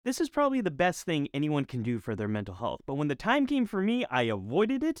This is probably the best thing anyone can do for their mental health. But when the time came for me, I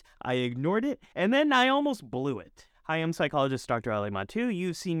avoided it, I ignored it, and then I almost blew it. Hi, I'm psychologist Dr. Ali Matu.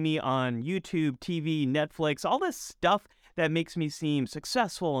 You've seen me on YouTube, TV, Netflix, all this stuff that makes me seem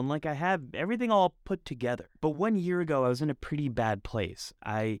successful and like I have everything all put together. But 1 year ago, I was in a pretty bad place.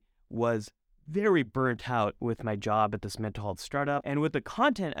 I was very burnt out with my job at this mental health startup, and with the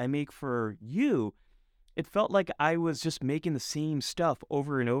content I make for you, it felt like I was just making the same stuff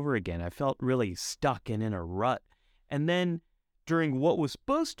over and over again. I felt really stuck and in a rut. And then during what was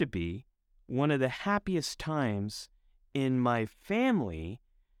supposed to be one of the happiest times in my family,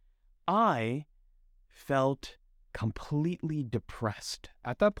 I felt completely depressed.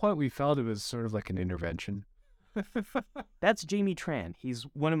 At that point, we felt it was sort of like an intervention. That's Jamie Tran. He's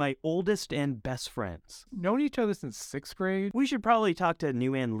one of my oldest and best friends. Known each other since 6th grade. We should probably talk to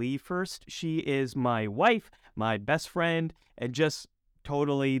Nguyen Lee first. She is my wife, my best friend, and just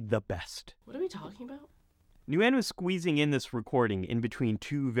totally the best. What are we talking about? Nguyen was squeezing in this recording in between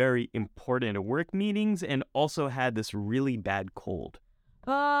two very important work meetings and also had this really bad cold.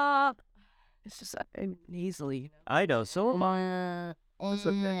 It's just I'm nasally. I know, so am I.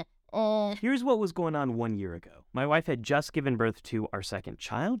 Here's what was going on 1 year ago. My wife had just given birth to our second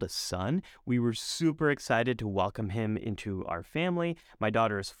child, a son. We were super excited to welcome him into our family. My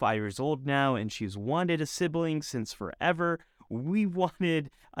daughter is 5 years old now, and she's wanted a sibling since forever. We wanted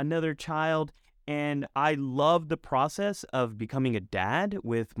another child, and I love the process of becoming a dad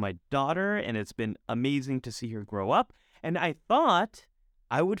with my daughter, and it's been amazing to see her grow up. And I thought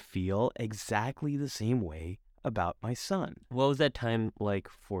I would feel exactly the same way about my son. What was that time like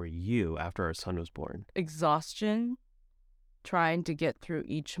for you after our son was born? Exhaustion, trying to get through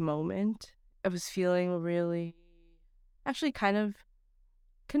each moment. I was feeling really, actually kind of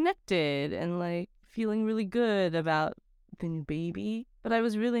connected and like feeling really good about the new baby. But I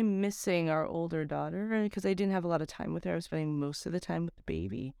was really missing our older daughter because I didn't have a lot of time with her. I was spending most of the time with the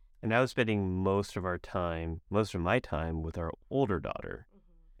baby. And I was spending most of my time with our older daughter.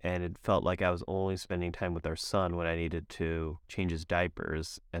 And it felt like I was only spending time with our son when I needed to change his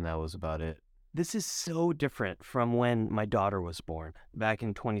diapers, and that was about it. This is so different from when my daughter was born back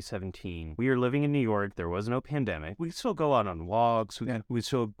in 2017. We were living in New York. There was no pandemic. We still go out on walks. We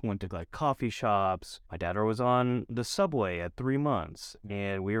still went to like coffee shops. My daughter was on the subway at 3 months,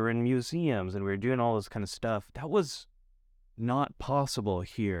 and we were in museums, and we were doing all this kind of stuff. That was not possible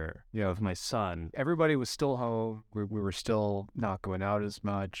here, with my son. Everybody was still home. We were still not going out as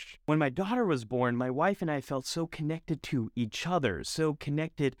much. When my daughter was born, my wife and I felt so connected to each other, so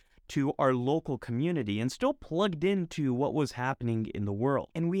connected to our local community, and still plugged into what was happening in the world.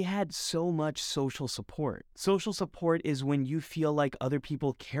 And we had so much social support. Social support is when you feel like other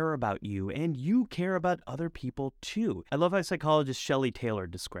people care about you, and you care about other people too. I love how psychologist Shelley Taylor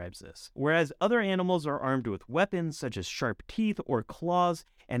describes this. Whereas other animals are armed with weapons such as sharp teeth or claws,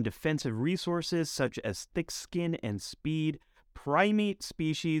 and defensive resources such as thick skin and speed, primate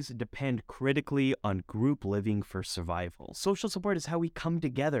species depend critically on group living for survival. Social support is how we come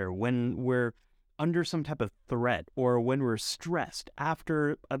together when we're under some type of threat or when we're stressed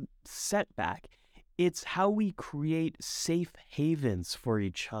after a setback. It's how we create safe havens for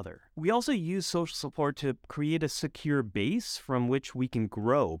each other. We also use social support to create a secure base from which we can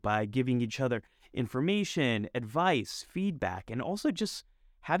grow by giving each other information, advice, feedback, and also just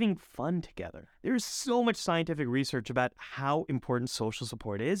having fun together. There's so much scientific research about how important social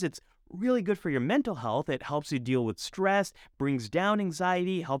support is. It's really good for your mental health. It helps you deal with stress, brings down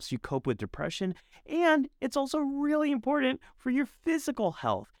anxiety, helps you cope with depression, and it's also really important for your physical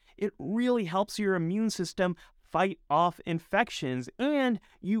health. It really helps your immune system fight off infections, and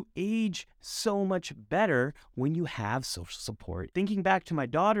you age so much better when you have social support. Thinking back to my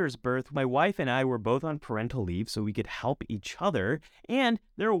daughter's birth, my wife and I were both on parental leave so we could help each other, and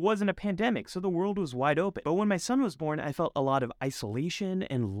there wasn't a pandemic, so the world was wide open. But when my son was born, I felt a lot of isolation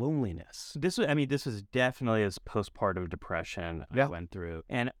and loneliness. This was definitely this postpartum depression I went through,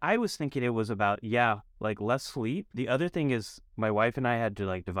 and I was thinking it was about, less sleep. The other thing is my wife and I had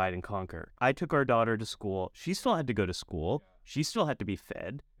to divide and conquer. I took our daughter to school. She still had to go to school. She still had to be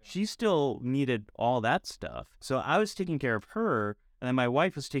fed. She still needed all that stuff. So I was taking care of her, and then my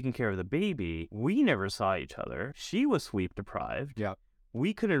wife was taking care of the baby. We never saw each other. She was sleep deprived. Yeah.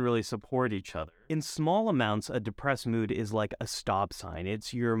 We couldn't really support each other. In small amounts, a depressed mood is like a stop sign.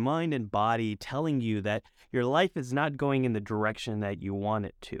 It's your mind and body telling you that your life is not going in the direction that you want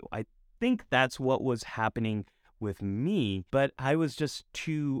it to. I think that's what was happening with me, but I was just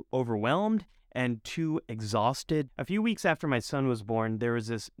too overwhelmed and too exhausted. A few weeks after my son was born, there was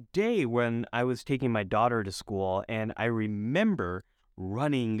this day when I was taking my daughter to school, and I remember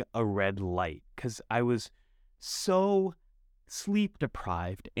running a red light because I was so sleep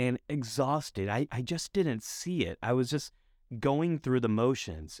deprived and exhausted. I just didn't see it. I was just going through the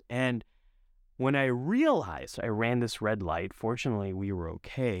motions. And when I realized I ran this red light, fortunately we were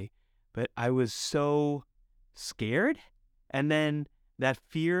okay, but I was so scared. And then that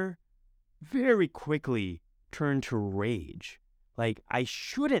fear very quickly turned to rage. Like, I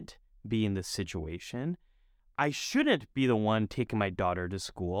shouldn't be in this situation. I shouldn't be the one taking my daughter to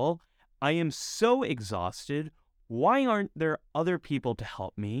school. I am so exhausted. Why aren't there other people to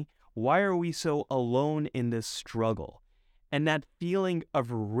help me? Why are we so alone in this struggle? And that feeling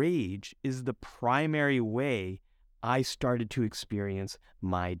of rage is the primary way I started to experience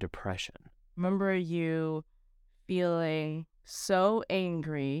my depression. Remember you feeling so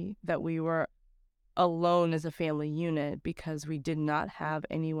angry that we were alone as a family unit because we did not have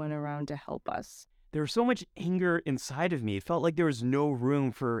anyone around to help us. There was so much anger inside of me. It felt like there was no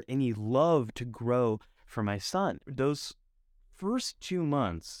room for any love to grow for my son. Those first 2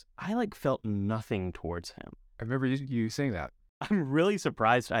 months, I felt nothing towards him. I remember you saying that. I'm really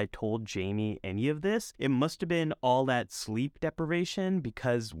surprised I told Jamie any of this. It must have been all that sleep deprivation,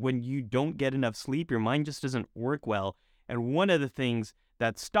 because when you don't get enough sleep, your mind just doesn't work well. And one of the things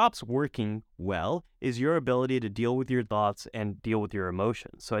that stops working well is your ability to deal with your thoughts and deal with your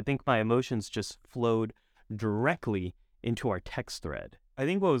emotions. So I think my emotions just flowed directly into our text thread. I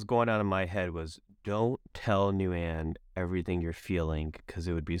think what was going on in my head was, don't tell Nuan everything you're feeling because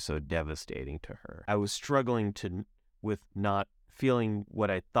it would be so devastating to her. I was struggling with not feeling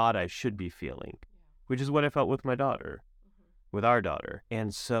what I thought I should be feeling, which is what I felt with my daughter, with our daughter.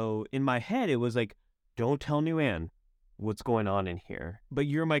 And so in my head, it was like, don't tell Nuan what's going on in here, but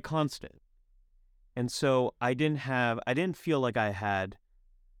you're my constant. And so I didn't feel like I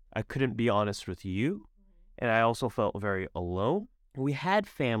couldn't be honest with you. And I also felt very alone. We had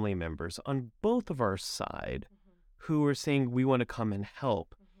family members on both of our side who were saying, we want to come and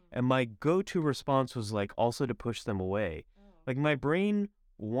help. And my go-to response was also to push them away. My brain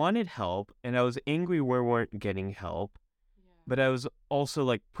wanted help, and I was angry we weren't getting help, but I was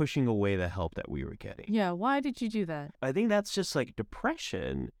also pushing away the help that we were getting. Yeah, why did you do that? I think that's just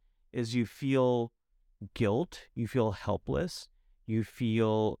depression, is you feel guilt, you feel helpless, you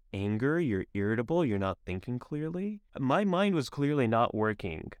feel anger, you're irritable, you're not thinking clearly. My mind was clearly not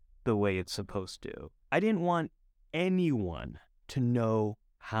working the way it's supposed to. I didn't want anyone to know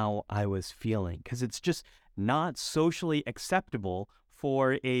how I was feeling, because it's just not socially acceptable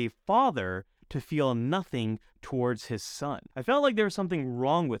for a father to feel nothing towards his son. I felt like there was something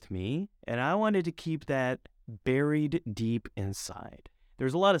wrong with me, and I wanted to keep that buried deep inside.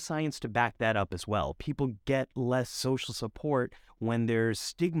 There's a lot of science to back that up as well. People get less social support when there's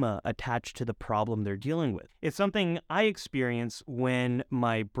stigma attached to the problem they're dealing with. It's something I experienced when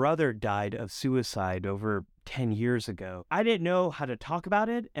my brother died of suicide over 10 years ago. I didn't know how to talk about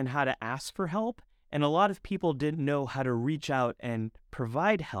it and how to ask for help, and a lot of people didn't know how to reach out and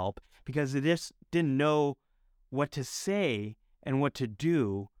provide help because they just didn't know what to say and what to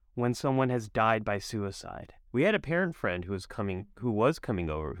do when someone has died by suicide. We had a parent friend who was coming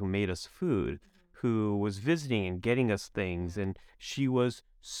over, who made us food, who was visiting and getting us things, and she was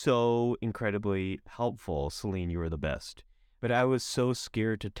so incredibly helpful. Celine, you were the best. But I was so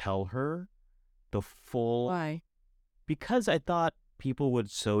scared to tell her the full... Why? Because I thought people would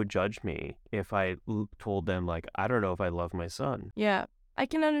so judge me if I told them, I don't know if I love my son. Yeah, I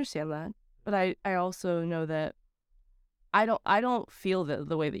can understand that. But I also know that I don't feel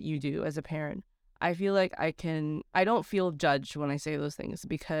the way that you do as a parent. I feel like I don't feel judged when I say those things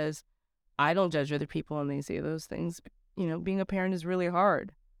because I don't judge other people when they say those things. Being a parent is really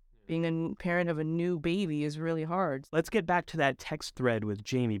hard. Being a parent of a new baby is really hard. Let's get back to that text thread with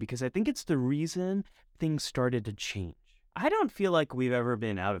Jamie, because I think it's the reason things started to change. I don't feel like we've ever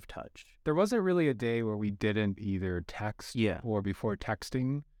been out of touch. There wasn't really a day where we didn't either text or before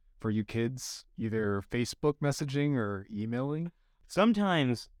texting for you kids, either Facebook messaging or emailing.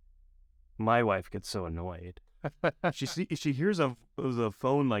 Sometimes my wife gets so annoyed. She hears a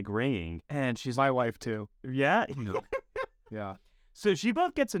phone ringing, and she's my wife too. Yeah? Yeah. So she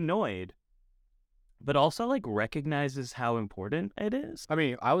both gets annoyed, but also recognizes how important it is. I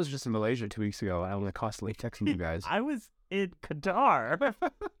mean, I was just in Malaysia 2 weeks ago, and I was constantly texting you guys. I was in Qatar.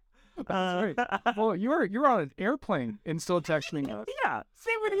 That's right. Well, you were on an airplane and still texting us. Yeah,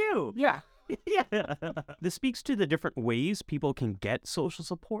 same with you. Yeah. Yeah. This speaks to the different ways people can get social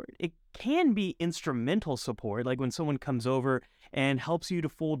support. It can be instrumental support, like when someone comes over and helps you to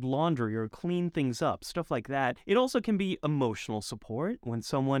fold laundry or clean things up, stuff like that. It also can be emotional support when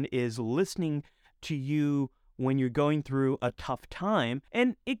someone is listening to you when you're going through a tough time.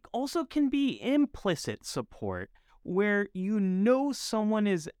 And it also can be implicit support, where you know someone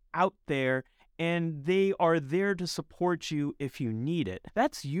is out there and they are there to support you if you need it.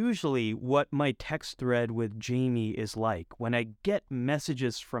 That's usually what my text thread with Jamie is like. When I get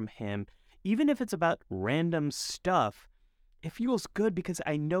messages from him, even if it's about random stuff, it feels good because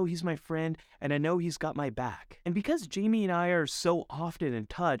I know he's my friend and I know he's got my back. And because Jamie and I are so often in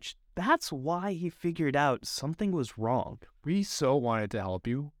touch, that's why he figured out something was wrong. We so wanted to help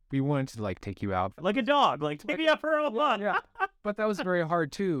you. We wanted to like take you out. Like a dog, like take me out for a run. Yeah. But that was very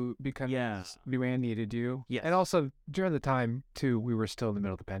hard too because Luann needed you. Yes. And also during the time too, we were still in the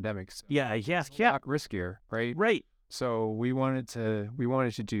middle of the pandemic. So yeah. it's a lot riskier, right? Right. So we wanted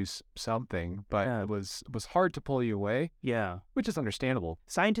to do something, but it was hard to pull you away. Yeah. Which is understandable.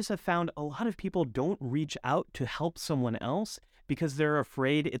 Scientists have found a lot of people don't reach out to help someone else because they're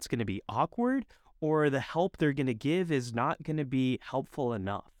afraid it's going to be awkward or the help they're going to give is not going to be helpful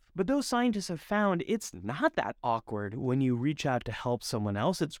enough. But those scientists have found it's not that awkward when you reach out to help someone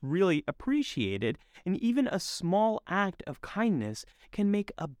else. It's really appreciated, and even a small act of kindness can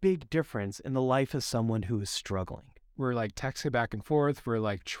make a big difference in the life of someone who is struggling. We're like texting back and forth. We're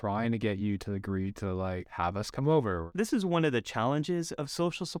like trying to get you to agree to like have us come over. This is one of the challenges of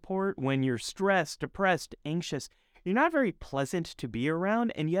social support. When you're stressed, depressed, anxious, you're not very pleasant to be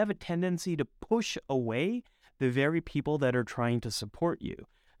around, and you have a tendency to push away the very people that are trying to support you.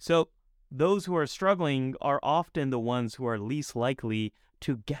 So those who are struggling are often the ones who are least likely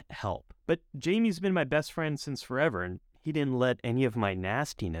to get help. But Jamie's been my best friend since forever, and he didn't let any of my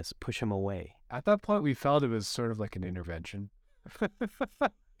nastiness push him away. At that point, we felt it was sort of like an intervention.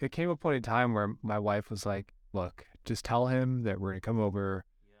 It came a point in time where my wife was like, look, just tell him that we're going to come over.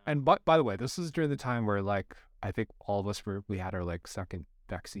 Yeah. And by the way, this is during the time where like, I think all of us we had our like second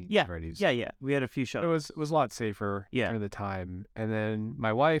vaccine already. Yeah. We had a few shots. It was a lot safer during the time. And then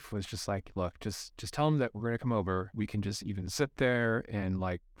my wife was just like, look, just tell him that we're going to come over. We can just even sit there and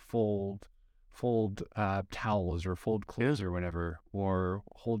like fold towels or fold clothes or whatever, or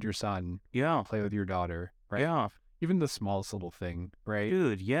hold your son, play with your daughter, right? Even the smallest little thing, right?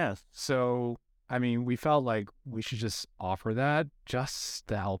 Dude, yes. So, I mean, we felt like we should just offer that just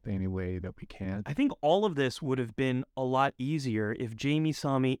to help any way that we can. I think all of this would have been a lot easier if Jamie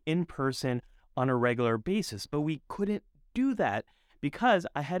saw me in person on a regular basis, but we couldn't do that because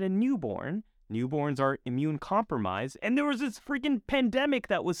I had a newborn. Newborns are immune compromised, and there was this freaking pandemic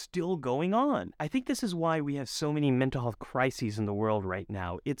that was still going on. I think this is why we have so many mental health crises in the world right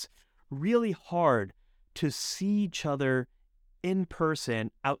now. It's really hard to see each other in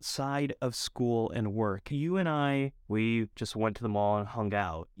person outside of school and work. You and I, we just went to the mall and hung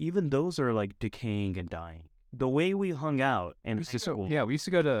out. Even those are like decaying and dying. The way we hung out in high school. Yeah, we used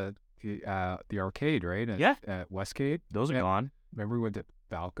to go to the arcade, right? At Westgate. Those are gone. Remember we went to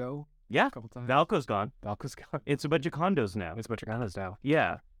Valco? Yeah, a couple times. Valco's gone. It's a bunch of condos now.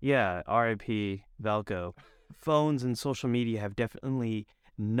 Yeah. R.I.P. Valco. Phones and social media have definitely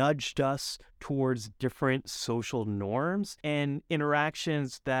nudged us towards different social norms and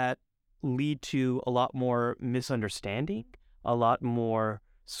interactions that lead to a lot more misunderstanding, a lot more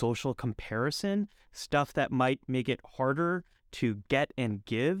social comparison, stuff that might make it harder to get and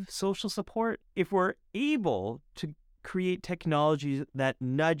give social support. If we're able to create technology that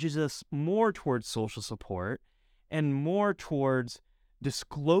nudges us more towards social support and more towards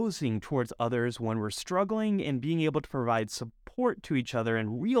disclosing towards others when we're struggling and being able to provide support to each other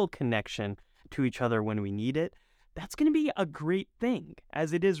and real connection to each other when we need it, that's going to be a great thing.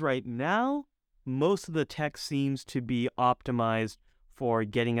 As it is right now, most of the tech seems to be optimized for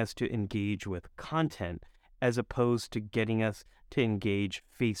getting us to engage with content as opposed to getting us to engage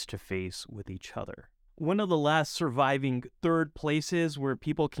face-to-face with each other. One of the last surviving third places where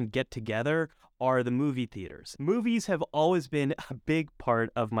people can get together are the movie theaters. Movies have always been a big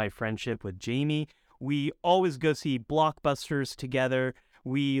part of my friendship with Jamie. We always go see blockbusters together.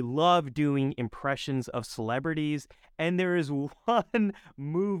 We love doing impressions of celebrities. And there is one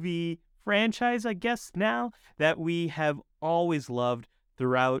movie franchise, I guess now, that we have always loved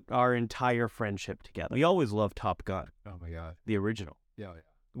throughout our entire friendship together. We always loved Top Gun. Oh my God. The original. Yeah.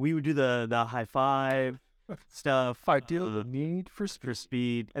 We would do the high five stuff. I do Need for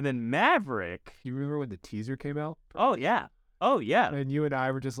Speed. And then Maverick. You remember when the teaser came out? Oh, yeah. And you and I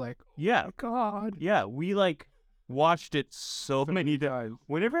were just like, yeah. Oh, God. Yeah, we like watched it so many times.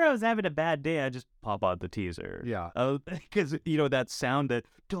 Whenever I was having a bad day, I just pop out the teaser. Yeah. Because, that sound that,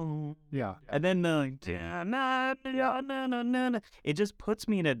 yeah. And then it just puts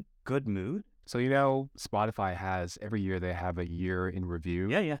me in a good mood. So, Spotify has, every year they have a year in review.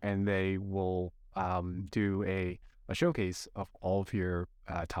 Yeah. And they will do a showcase of all of your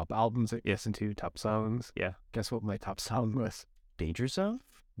top albums that you listen to, top songs. Yeah. Guess what my top song was? Danger Zone?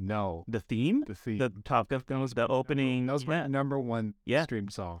 No. The theme? The theme. The Top Gun, the opening. That was my number one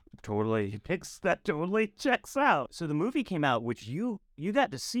streamed song. Totally. That totally checks out. So the movie came out, which you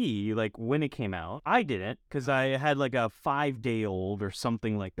got to see, like, when it came out. I didn't, because I had, like, a 5-day-old or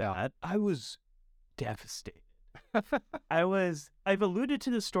something like that. I was devastated. I've alluded to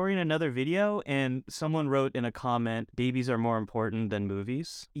the story in another video, and someone wrote in a comment, babies are more important than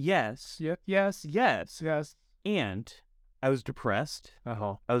movies. Yes. Yeah. Yes. Yes. Yes. And I was depressed.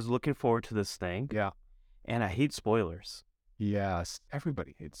 Uh-huh. I was looking forward to this thing. Yeah. And I hate spoilers. Yes.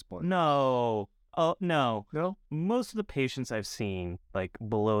 Everybody hates spoilers. No. Oh, no. No? Most of the patients I've seen, like,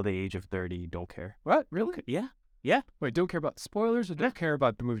 below the age of 30, don't care. What? Really? Yeah. Yeah. Wait, don't care about spoilers or don't care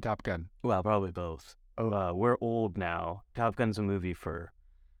about the movie Top Gun? Well, probably both. We're old now. Top Gun's a movie for,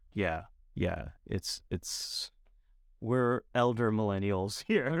 yeah. We're elder millennials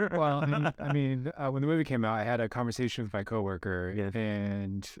here. Well, I mean, when the movie came out, I had a conversation with my coworker,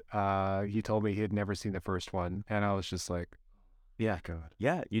 and he told me he had never seen the first one, and I was just like, yeah, God.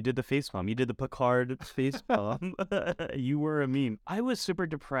 Yeah, you did the face palm. You did the Picard face palm. You were a meme. I was super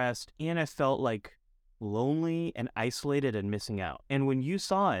depressed, and I felt like lonely and isolated and missing out. And when you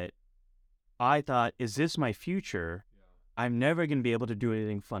saw it, I thought, is this my future? I'm never going to be able to do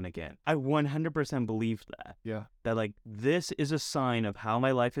anything fun again. I 100% believed that. Yeah. That, like, this is a sign of how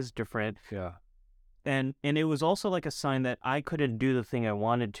my life is different. Yeah. And it was also like a sign that I couldn't do the thing I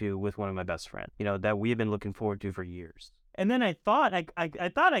wanted to with one of my best friends, you know, that we had been looking forward to for years. And then I thought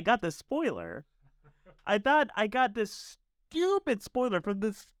I got the spoiler. I thought I got this stupid spoiler from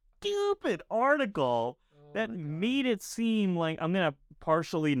this stupid article that made it seem like I'm going to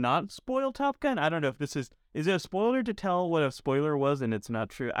partially not spoil Top Gun. I don't know if this is it a spoiler to tell what a spoiler was and it's not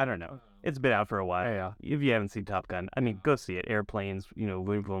true? I don't know. It's been out for a while. Yeah. If you haven't seen Top Gun, I mean, go see it. Airplanes, you know,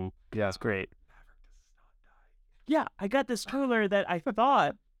 boom, boom. Yeah, it's great. Yeah, I got this trailer that I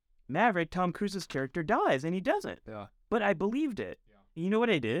thought Maverick, Tom Cruise's character, dies, and he doesn't. Yeah. But I believed it. Yeah. You know what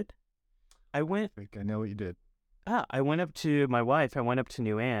I did? I know what you did. I went up to my wife. I went up to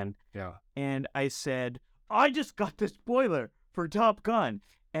New Ann. Yeah. And I said, I just got the spoiler for Top Gun.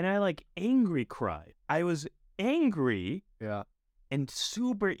 And I, like, angry cried. I was angry. Yeah. And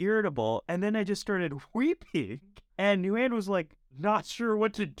super irritable. And then I just started weeping. And New Ann was, like, not sure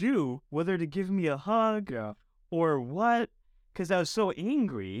what to do, whether to give me a hug or what. Because I was so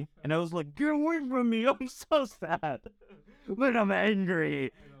angry. And I was like, get away from me. I'm so sad. But I'm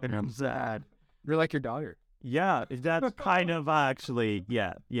angry. And I'm sad. You're like your daughter. Yeah, that's kind of actually,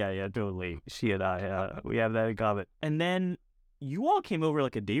 yeah, totally. She and I, we have that in common. And then you all came over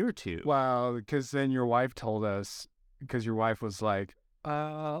like a day or two. Wow, because then your wife told us, because your wife was like,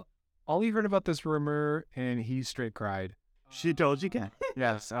 Ollie heard about this rumor, and he straight cried. She told you guys?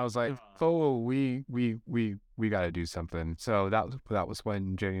 Yes, I was like, oh, we got to do something. So that was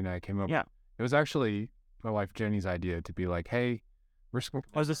when Jenny and I came over. Yeah. It was actually my wife Jenny's idea to be like, hey, it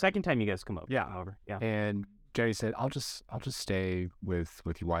was the second time you guys come over. Yeah. Yeah. And Jenny said, I'll just stay with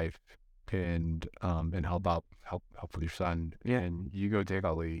your wife and help with your son. Yeah. And you go take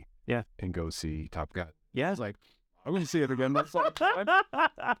Ali. Yeah. And go see Top Gun. Yeah. I was like, I'm going to see it again. That's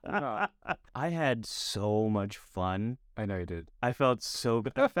I had so much fun. I know you did. I felt so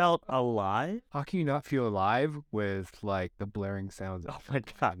good. I felt alive. How can you not feel alive with, like, the blaring sounds Oh my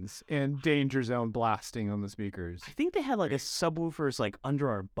God. and Danger Zone blasting on the speakers? I think they had like a subwoofers like under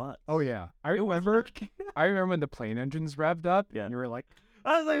our butt. Oh yeah, I remember when the plane engines revved up. Yeah. And you were like,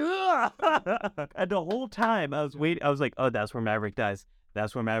 I was like, ugh! And the whole time I was waiting. I was like, oh, that's where Maverick dies.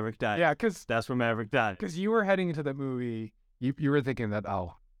 That's where Maverick dies. yeah, because That's where Maverick dies. you were heading into that movie, you were thinking that,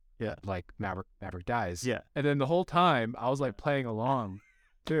 oh, yeah, like Maverick dies. Yeah. And then the whole time I was like playing along,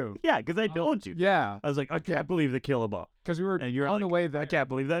 too. Yeah, because I told you. Yeah. I was like, I can't believe they kill him off. Because we were And you're on like, the way I there. can't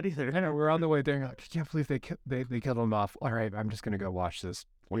believe that either. I know, we were on the way there. And like, I can't believe they killed him off. All right, I'm just gonna go watch this.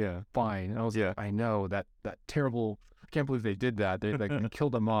 Yeah. Fine. And I was like, I know that terrible. I can't believe they did that. They like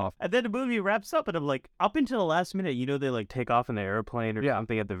killed him off. And then the movie wraps up, and I'm like, up until the last minute, you know, they like take off in the airplane or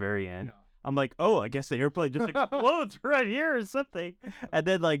something at the very end. Yeah. I'm like, oh, I guess the airplane just explodes right here or something. And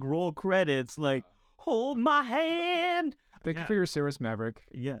then like roll credits, like, hold my hand. Thank you for your service, Maverick.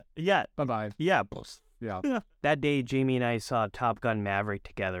 Yeah. Bye-bye. Yeah. Yeah. That day, Jamie and I saw Top Gun Maverick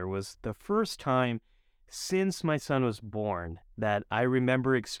together was the first time since my son was born that I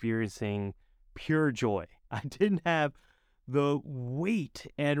remember experiencing pure joy. I didn't have the weight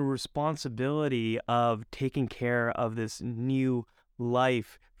and responsibility of taking care of this new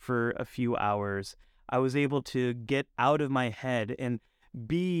life for a few hours. I was able to get out of my head and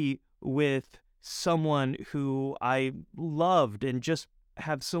be with someone who I loved and just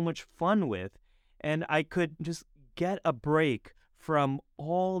have so much fun with. And I could just get a break from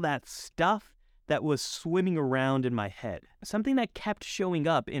all that stuff that was swimming around in my head. Something that kept showing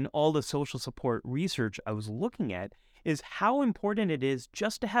up in all the social support research I was looking at is how important it is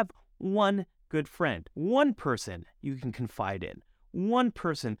just to have one good friend, one person you can confide in, one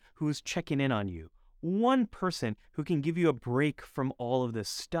person who's checking in on you, one person who can give you a break from all of this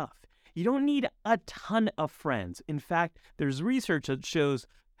stuff. You don't need a ton of friends. In fact, there's research that shows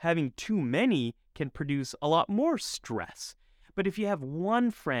having too many can produce a lot more stress. But if you have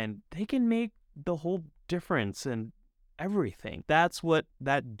one friend, they can make the whole difference in everything. That's what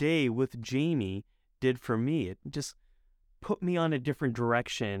that day with Jamie did for me. It just put me on a different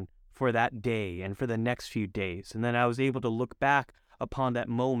direction for that day and for the next few days. And then I was able to look back upon that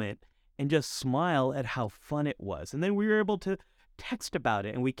moment and just smile at how fun it was. And then we were able to text about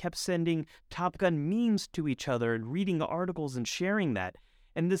it, and we kept sending Top Gun memes to each other and reading articles and sharing that.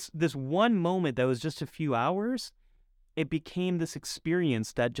 And this one moment that was just a few hours, it became this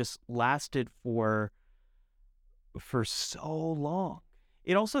experience that just lasted for so long.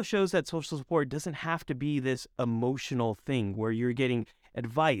 It also shows that social support doesn't have to be this emotional thing where you're getting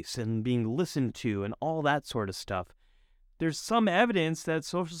advice and being listened to and all that sort of stuff. There's some evidence that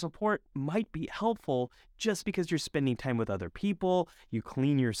social support might be helpful just because you're spending time with other people, you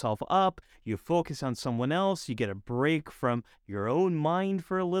clean yourself up, you focus on someone else, you get a break from your own mind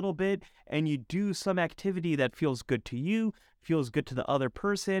for a little bit, and you do some activity that feels good to you, feels good to the other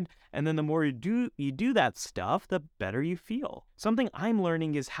person, and then the more you do that stuff, the better you feel. Something I'm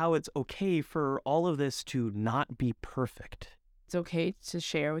learning is how it's okay for all of this to not be perfect. It's okay to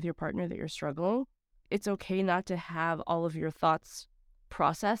share with your partner that you're struggling. It's okay not to have all of your thoughts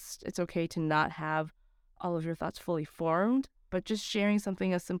processed. It's okay to not have all of your thoughts fully formed, but just sharing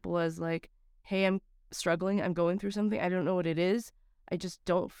something as simple as like, hey, I'm struggling. I'm going through something. I don't know what it is. I just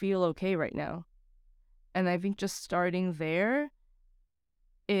don't feel okay right now. And I think just starting there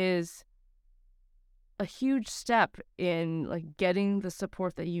is a huge step in like getting the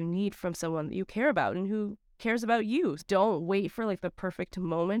support that you need from someone that you care about and who cares about you. Don't wait for like the perfect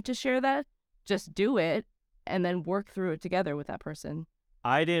moment to share that. Just do it and then work through it together with that person.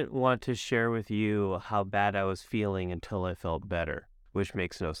 I didn't want to share with you how bad I was feeling until I felt better, which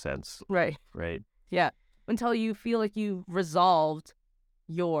makes no sense. Right. Right. Yeah. Until you feel like you resolved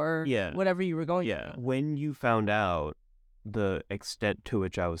your whatever you were going through. When you found out the extent to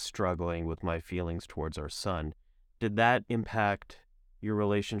which I was struggling with my feelings towards our son, did that impact your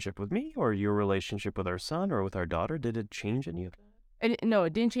relationship with me or your relationship with our son or with our daughter? Did it change any of that? No,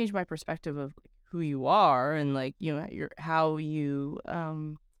 it didn't change my perspective of who you are and like, you know, how you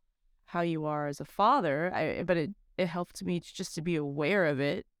are as a father. But it helped me just to be aware of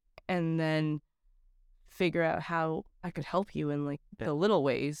it and then figure out how I could help you in like the little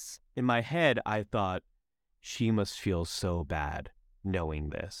ways. In my head, I thought she must feel so bad knowing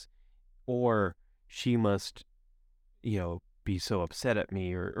this, or she must, you know, be so upset at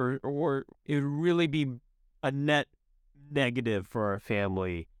me, or it would really be a net negative for our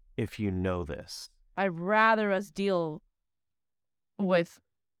family if you know this. I'd rather us deal with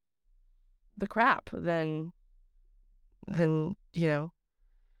the crap than you know,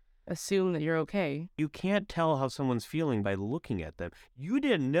 assume that you're okay. You can't tell how someone's feeling by looking at them. You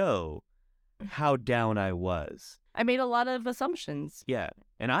didn't know how down I was. I made a lot of assumptions. Yeah,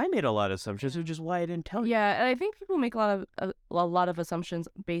 and I made a lot of assumptions, which is why I didn't tell you. Yeah, and I think people make a lot of assumptions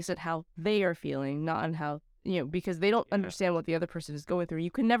based on how they are feeling, not on how, you know, because they don't understand what the other person is going through.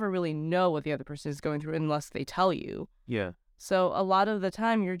 You can never really know what the other person is going through unless they tell you. Yeah. So a lot of the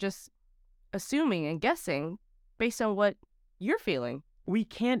time you're just assuming and guessing based on what you're feeling. We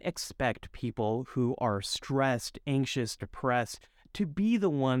can't expect people who are stressed, anxious, depressed to be the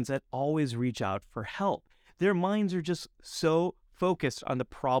ones that always reach out for help. Their minds are just so focused on the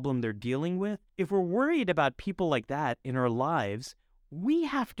problem they're dealing with. If we're worried about people like that in our lives, we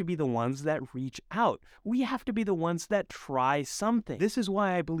have to be the ones that reach out. We have to be the ones that try something. This is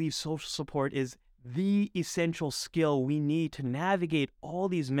why I believe social support is the essential skill we need to navigate all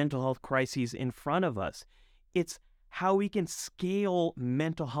these mental health crises in front of us. It's how we can scale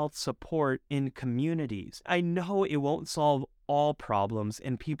mental health support in communities. I know it won't solve all problems,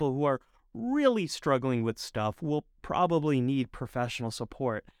 and people who are really struggling with stuff will probably need professional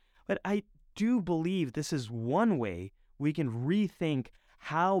support. But I do believe this is one way we can rethink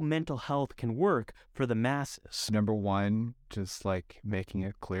how mental health can work for the masses. Number one, just like making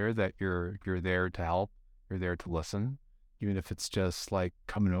it clear that you're there to help, you're there to listen, even if it's just like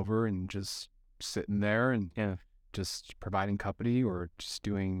coming over and just sitting there and just providing company or just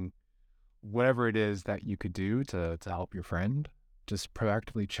doing whatever it is that you could do to help your friend, just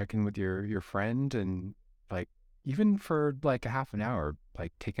proactively check in with your friend, and like even for like a half an hour,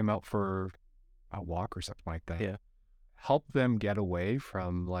 like take him out for a walk or something like that. Yeah. Help them get away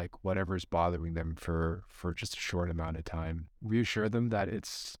from like whatever's bothering them for just a short amount of time. Reassure them that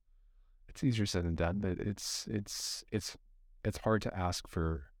it's easier said than done, that it's hard to ask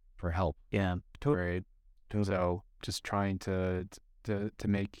for help. Yeah. Right. So just trying to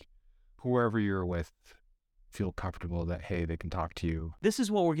make whoever you're with feel comfortable that, hey, they can talk to you. This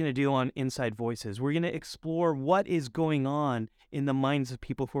is what we're going to do on Inside Voices. We're going to explore what is going on in the minds of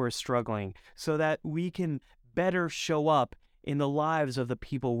people who are struggling so that we can better show up in the lives of the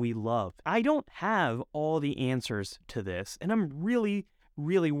people we love. I don't have all the answers to this, and I'm really,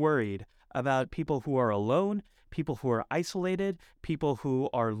 really worried about people who are alone, people who are isolated, people who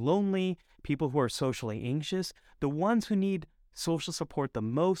are lonely, people who are socially anxious, the ones who need social support the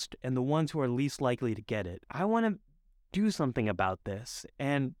most and the ones who are least likely to get it. I want to do something about this,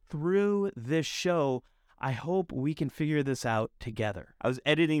 and through this show, I hope we can figure this out together. I was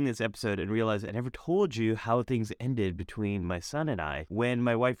editing this episode and realized I never told you how things ended between my son and I. When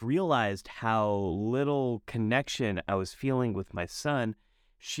my wife realized how little connection I was feeling with my son,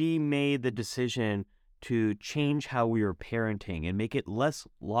 she made the decision to change how we were parenting and make it less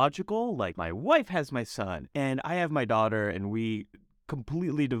logical. Like, my wife has my son and I have my daughter, and we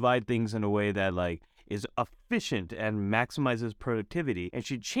completely divide things in a way that like is efficient and maximizes productivity. And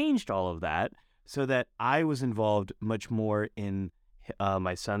she changed all of that so that I was involved much more in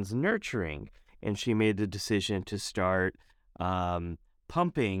my son's nurturing. And she made the decision to start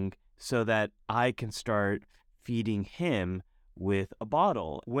pumping so that I can start feeding him with a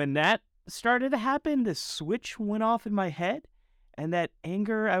bottle. When that started to happen, the switch went off in my head, and that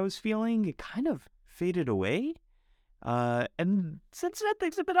anger I was feeling, it kind of faded away. And since then,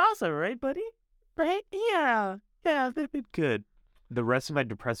 things have been awesome, right, buddy? Right? Yeah, they've been good. The rest of my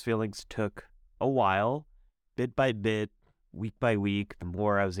depressed feelings took a while, bit by bit, week by week. The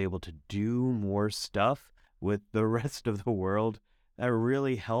more I was able to do more stuff with the rest of the world, that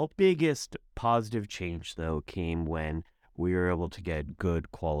really helped. Biggest positive change, though, came when we were able to get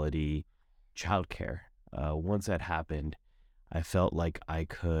good quality childcare. Once that happened, I felt like I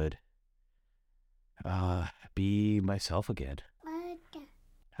could be myself again.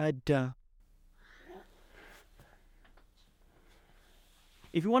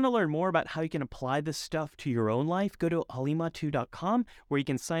 If you want to learn more about how you can apply this stuff to your own life, go to halimatu.com, where you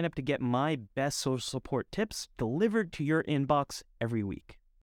can sign up to get my best social support tips delivered to your inbox every week.